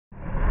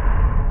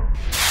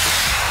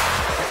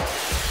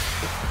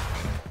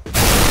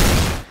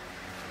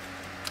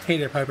Hey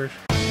there, Pipers.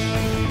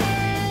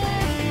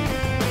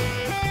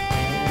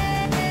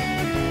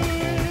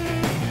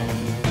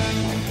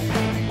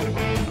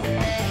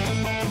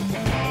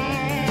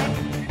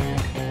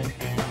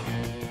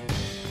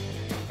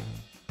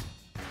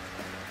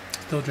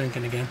 Still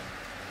drinking again.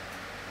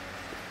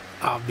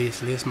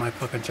 Obviously, it's my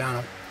fucking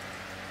channel.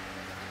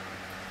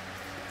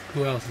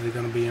 Who else is it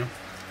gonna be, huh?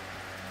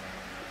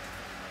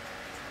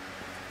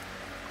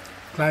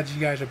 Glad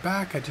you guys are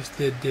back. I just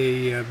did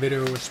the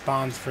video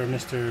response for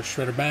Mr.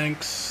 Shredder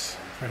Banks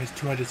for his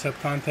 200 sub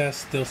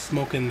contest. Still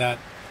smoking that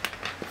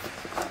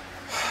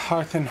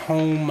Hearth and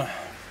Home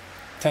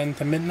 10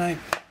 to midnight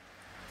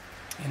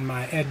in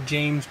my Ed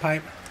James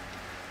pipe.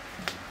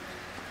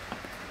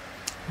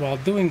 While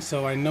doing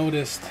so, I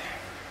noticed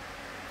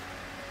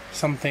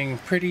something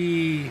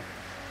pretty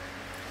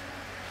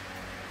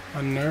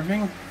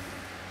unnerving,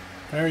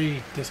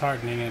 very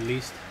disheartening at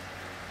least.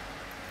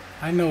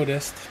 I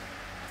noticed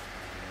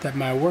that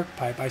my work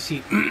pipe, I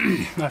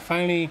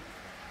finally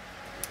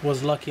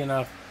was lucky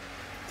enough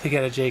to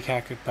get a Jake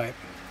Hackert pipe.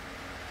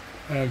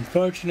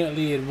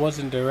 Unfortunately, it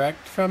wasn't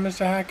direct from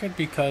Mr. Hackert,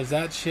 because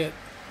that shit,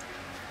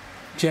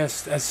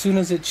 just as soon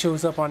as it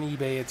shows up on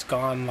eBay, it's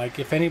gone. Like,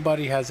 if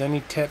anybody has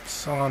any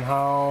tips on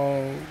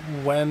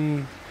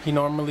when he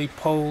normally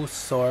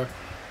posts, or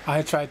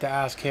I tried to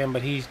ask him,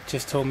 but he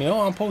just told me,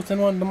 oh, I'm posting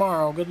one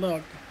tomorrow, good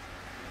luck.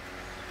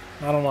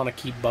 I don't want to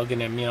keep bugging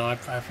him, you know.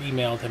 I've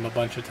emailed him a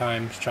bunch of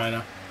times trying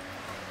to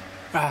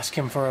ask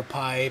him for a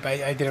pipe.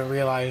 I didn't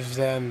realize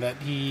then that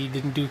he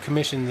didn't do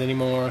commissions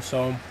anymore,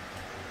 so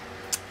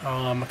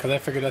because I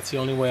figured that's the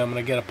only way I'm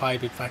gonna get a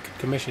pipe, if I could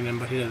commission him,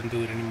 but he doesn't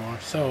do it anymore.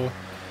 So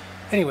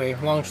anyway,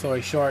 long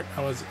story short,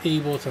 I was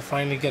able to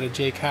finally get a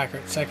Jake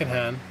Hackert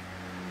secondhand,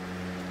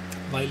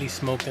 lightly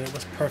smoked, and it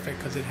was perfect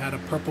because it had a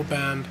purple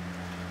band,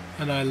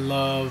 and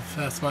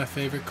that's my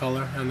favorite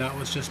color, and that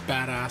was just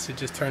badass. It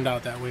just turned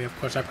out that way. Of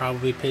course, I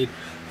probably paid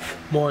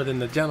more than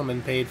the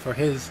gentleman paid for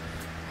his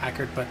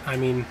Hackert, but I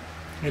mean,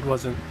 it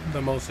wasn't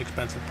the most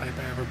expensive pipe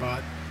I ever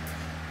bought.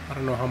 I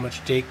don't know how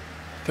much Jake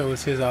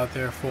throws his out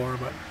there for,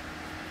 but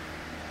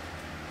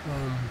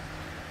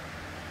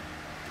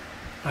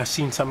I've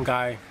seen some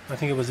guy, I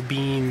think it was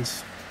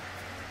Beans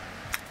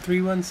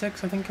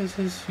 316, I think is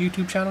his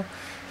YouTube channel.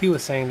 He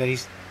was saying that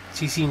he's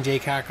seen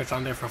Jake Hackerts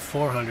on there for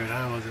 400.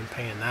 I wasn't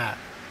paying that.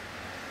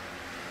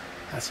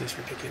 That's just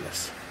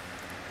ridiculous.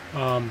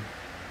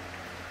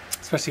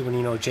 Especially when,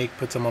 you know, Jake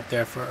puts them up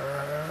there for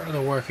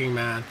the working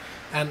man.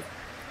 And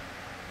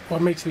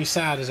what makes me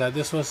sad is that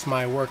this was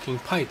my working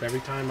pipe.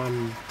 Every time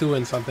I'm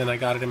doing something, I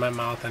got it in my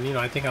mouth, and, you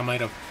know, I think I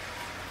might have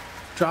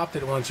dropped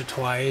it once or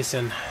twice,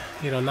 and,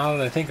 you know, now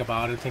that I think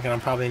about it, thinking I'm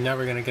probably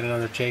never going to get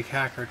another Jake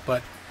Hackert.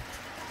 But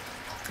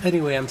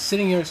anyway, I'm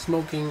sitting here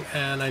smoking,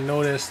 and I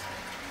noticed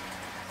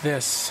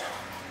this.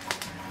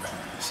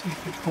 Let's see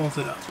if it holds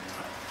it up.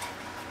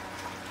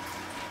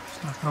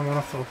 It's not going to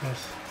want to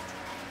focus.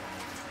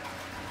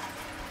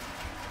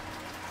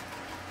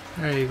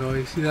 There you go.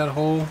 You see that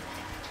hole?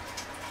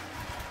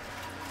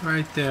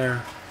 Right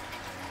there.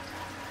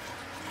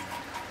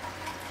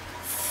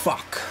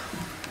 Fuck.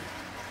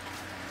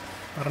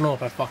 I don't know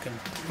if it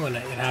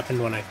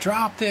happened when I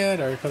dropped it,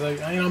 or because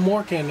I'm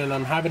working and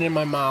I'm having it in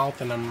my mouth,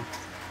 and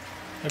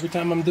every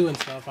time I'm doing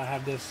stuff, I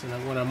have this,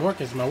 and when I'm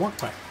working, it's my work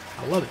pipe.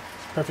 I love it.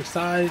 It's perfect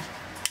size.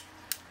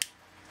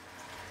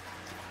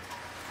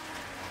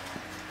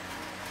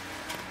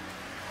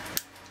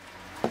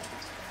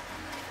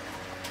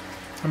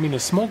 I mean, the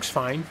smoke's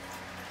fine.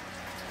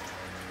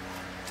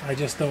 I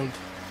just don't.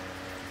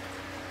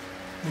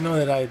 You know,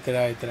 did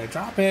I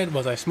drop it?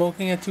 Was I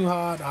smoking it too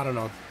hot? I don't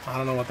know. I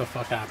don't know what the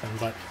fuck happened,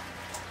 but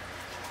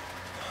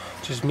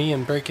just me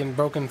and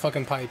broken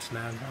fucking pipes,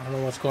 man. I don't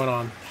know what's going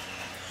on.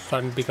 It's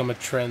starting to become a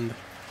trend.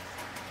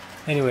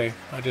 Anyway,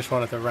 I just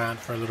wanted to rant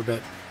for a little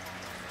bit.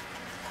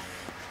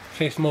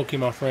 Stay smoky,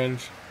 my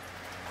friends.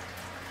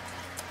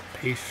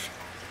 Peace.